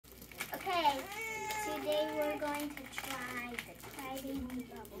going to try the Crybaby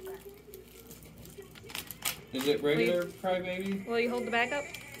bubblegum. Is it regular Crybaby? Will you hold the bag up?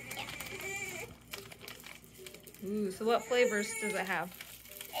 Yeah. Ooh, so what flavors does it have?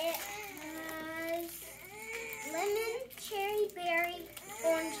 It has lemon, cherry, berry,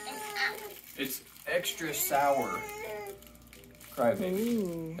 orange, and apple. It's extra sour Crybaby.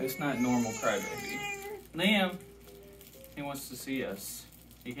 Ooh. It's not normal Crybaby. Liam, he wants to see us.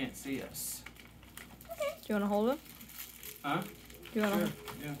 He can't see us. Do you want to hold them? Huh? Do you want Sure. to?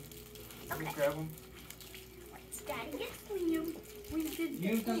 Yeah. Okay. You grab them. Once Daddy gets Liam, we should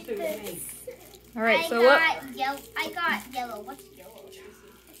You come eat to this. All right. So what? I got yellow. What's yellow? I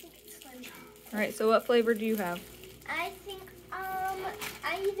think it's lemon. All right. So what flavor do you have? I think I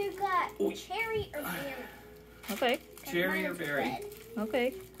either got cherry or berry. Okay. Cherry or Mine's berry? red.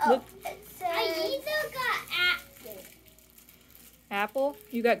 Okay. Oh, Look, it says I either got apple. apple.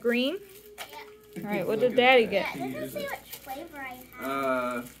 You got green. Yeah. All right. What Look did at Daddy that. get? Yeah, it doesn't say which flavor I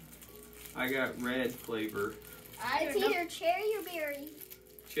have. I got red flavor. It's either cherry or berry.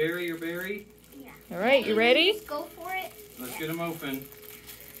 Cherry or berry? Yeah. All right. You ready? Just go for it. Let's get them open.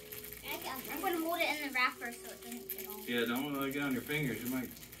 I'm going to hold it in the wrapper so it doesn't get all. Yeah, don't let it get on your fingers. You might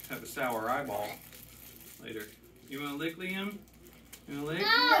have a sour eyeball later. You want to lick, Liam? You want to lick?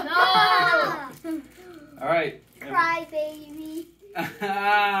 No! All right. Cry, baby.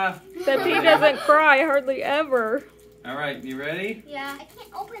 Except he doesn't cry hardly ever. All right, you ready? Yeah. I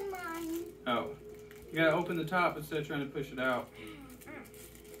can't open mine. Oh. You gotta open the top instead of trying to push it out.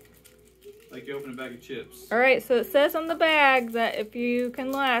 Like you open a bag of chips. All right. So it says on the bag that if you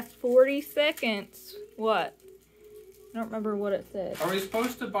can last 40 seconds, what? I don't remember what it said. Are we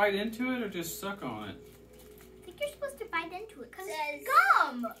supposed to bite into it or just suck on it? I think you're supposed to bite into it because it's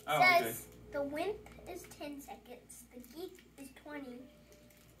gum. Oh, Says the wimp is 10 seconds, the geek is 20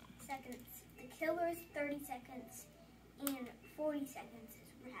 seconds, the killer is 30 seconds, and 40 seconds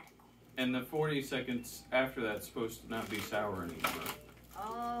is radical. And the 40 seconds after that's supposed to not be sour anymore.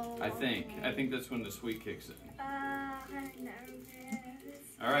 Oh. I think. I think that's when the sweet kicks in. I'm nervous.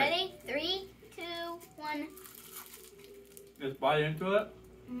 All right. Ready? 3, 2, 1. Just bite into it.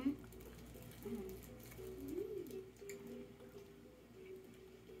 Mm-hmm.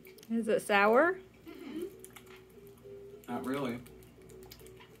 Is it sour? Mm-hmm. Not really.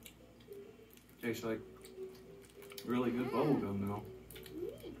 Tastes like really good bubble gum though.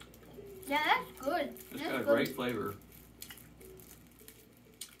 Yeah, that's good. It's That's got a good. great flavor.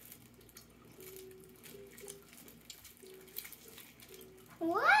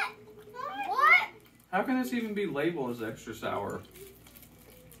 What? What? How can this even be labeled as extra sour?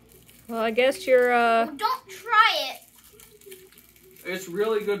 Well, I guess you're Well, don't try it. It's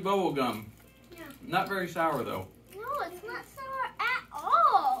really good bubble gum. Yeah. Not very sour though. No, it's not sour at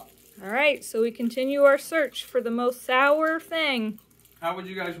all. All right. So we continue our search for the most sour thing. How would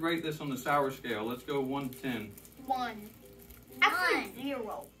you guys rate this on the sour scale? Let's go 1 to 10. 1. Actually,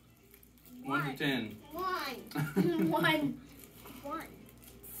 0. 1 to 10. 1. 1. 1.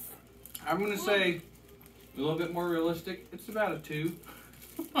 I'm gonna say a little bit more realistic. It's about a 2.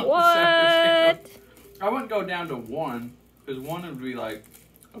 on the sour What? scale. I wouldn't go down to 1 because 1 would be like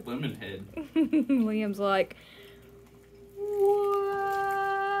a lemon head. Liam's like, what?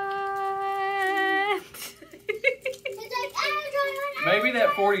 Maybe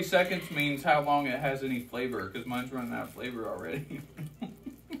that 40 seconds means how long it has any flavor because mine's running out of flavor already.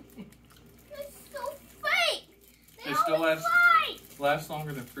 It's so fake. They It still always lasts- lie. Lasts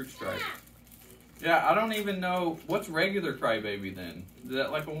longer than fruit stripe. Yeah, I don't even know what's regular Crybaby then. Is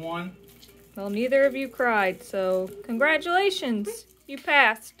that like a 1? Well, neither of you cried, so congratulations. You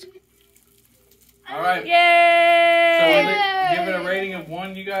passed. All right. So Yay! give it a rating of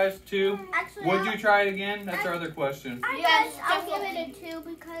 1, you guys. 2. Actually, Would you try it again? That's our other question. Yes, I'll give it a 2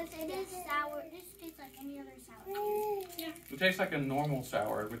 because it is sour. It just tastes like any other sour. It tastes like a normal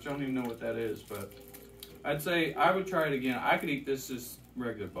sour, which I don't even know what that is, but I'd say I would try it again. I could eat this as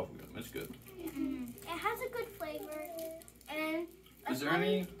regular bubblegum. It's good. It has a good flavor, and Is there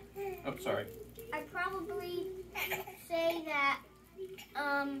any? Oh, sorry. I probably say that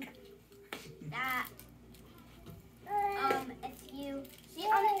if you see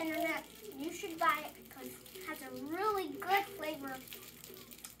it on the internet, you should buy it because it has a really good flavor.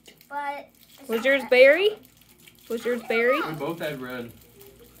 But it's Was not yours that berry? sour. Was yours berry? We both had red.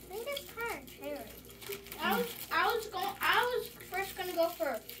 I think it's kind of cherry. I was first gonna go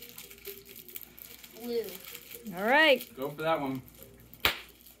for blue. All right. Go for that one.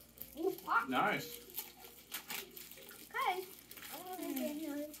 Ooh, hot. Nice. Okay. I'm gonna get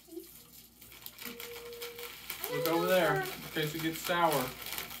another piece. Look over there in case it gets sour.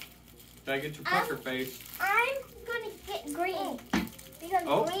 Gotta get your pucker face. I'm gonna get green. Because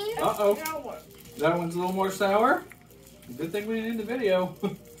Oh, green uh-oh. is sour. That one's a little more sour. Good thing we didn't end the video.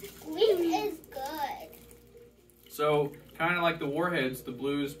 Green is good. So, kind of like the Warheads, the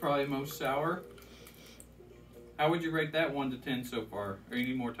blue is probably most sour. How would you rate that 1 to 10 so far? Or you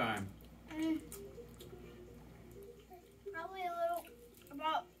need more time? Probably a little,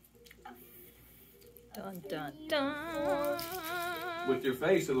 about Dun, dun, dun. With your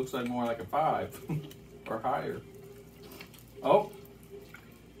face, it looks like more like a 5 or higher. Oh.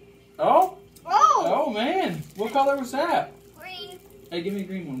 Oh. Oh! Oh, man. What color was that? Green. Hey, give me a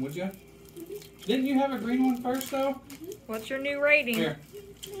green one, would you? Didn't you have a green one first, though? What's your new rating? Here.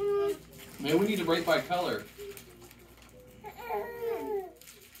 Maybe we need to rate by color.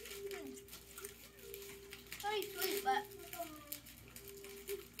 Very sweet, but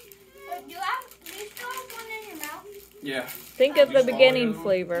do you still have one in your mouth? Yeah. Think of the Just swallow beginning it.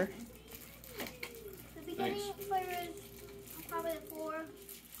 flavor. The beginning flavor is probably a 4.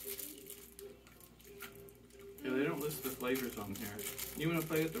 Yeah, they don't list the flavors on here. You want to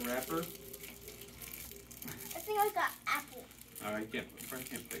play with the wrapper? I think I got apple. Oh, you can't. I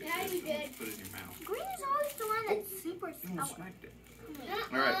can't play with Yeah, this. you You want to did. Put it in your mouth. Green is always the one that's super You sour. almost smacked it.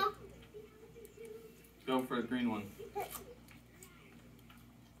 All right. Go for the green one.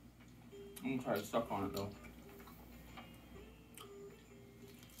 I'm gonna try to suck on it though.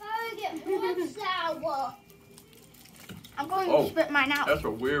 I get more sour. I'm going Oh, to spit mine out. That's a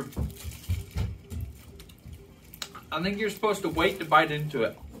weird. I think you're supposed to wait to bite into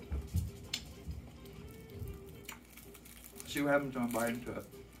it. See what happens when I bite into it.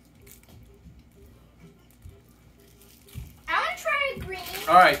 I want to try a green.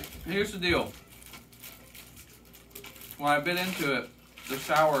 All right, here's the deal. When I bit into it, the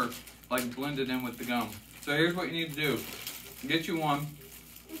sour like blended in with the gum. So here's what you need to do: get you one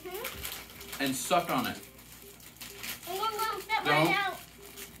and suck on it. I'm going to spit Don't. mine out.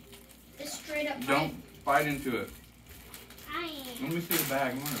 Just straight up. Don't bite into it. I Let me see the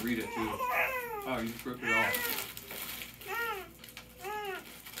bag. I want to read it too. Oh, you just broke it off.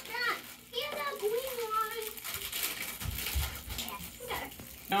 Here's a green one.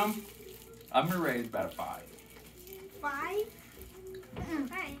 Yes. I'm gonna rate it about a 5. 5?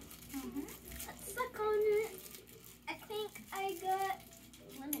 Okay. Let's suck on it. I think I got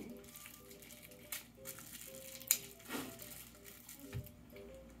lemon.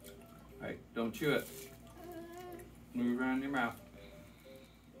 All right, don't chew it. Move around your mouth.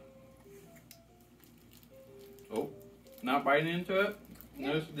 Oh, not biting into it?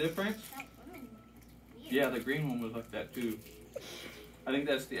 Notice the difference? That lemon. Yeah, the green one was like that too. I think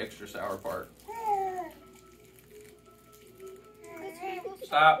that's the extra sour part.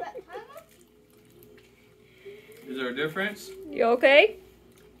 Stop. Is there a difference? You okay?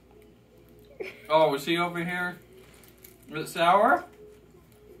 Oh, was he over here? Is it sour?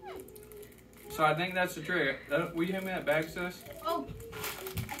 So I think that's the trick. Will you hand me that bag, sis? Oh,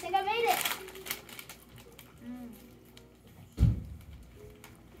 I think I made it.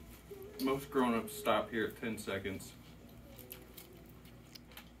 Most grown-ups stop here at 10 seconds.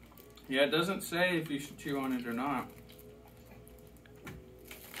 Yeah, it doesn't say if you should chew on it or not.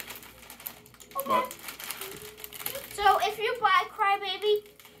 Okay. But So if you buy Crybaby,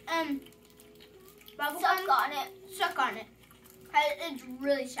 suck on it. Suck on it. 'Cause it's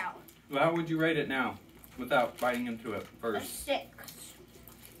really sour. how would you rate it now without biting into it A first? 6.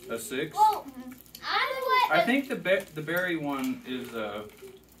 A 6? Well, I think the berry one is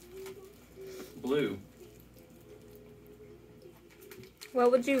blue. What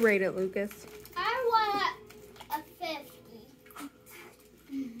would you rate it, Lucas? I want a 50.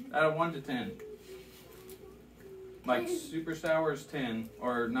 Out of 1 to 10. Like super sour is 10,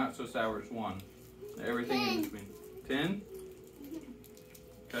 or not so sour is 1. Everything in 10. between. 10?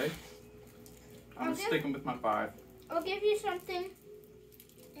 Okay. I'm Okay. sticking with my 5. I'll give you something.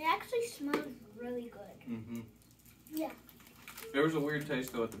 It actually smells really good. Mm-hmm. Yeah. There was a weird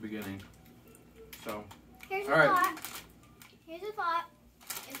taste though at the beginning. So, Here's All a right. thought. Here's a thought.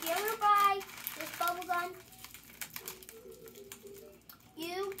 If you ever buy this bubble gum,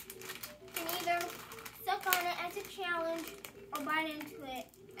 you can either suck on it as a challenge or bite into it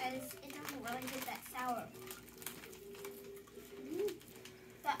as it doesn't really get that sour.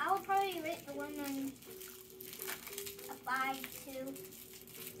 But I would probably rate the one on a 5 too.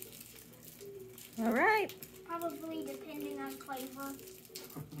 All right. Probably depending on flavor.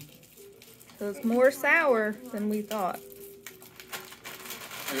 So it's more sour than we thought.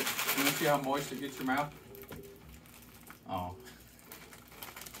 hey, you want to see how moist it gets your mouth? Oh.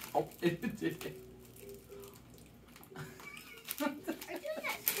 Oh, it did. Are you doing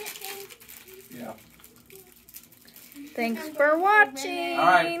that spit thing? Thanks for watching. All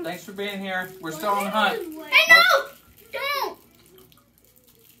right, thanks for being here. We're still on the hunt. Hey, no!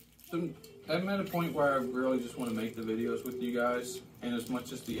 Don't! I'm at a point where I really just want to make the videos with you guys. And as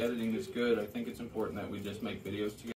much as the editing is good, I think it's important that we just make videos together.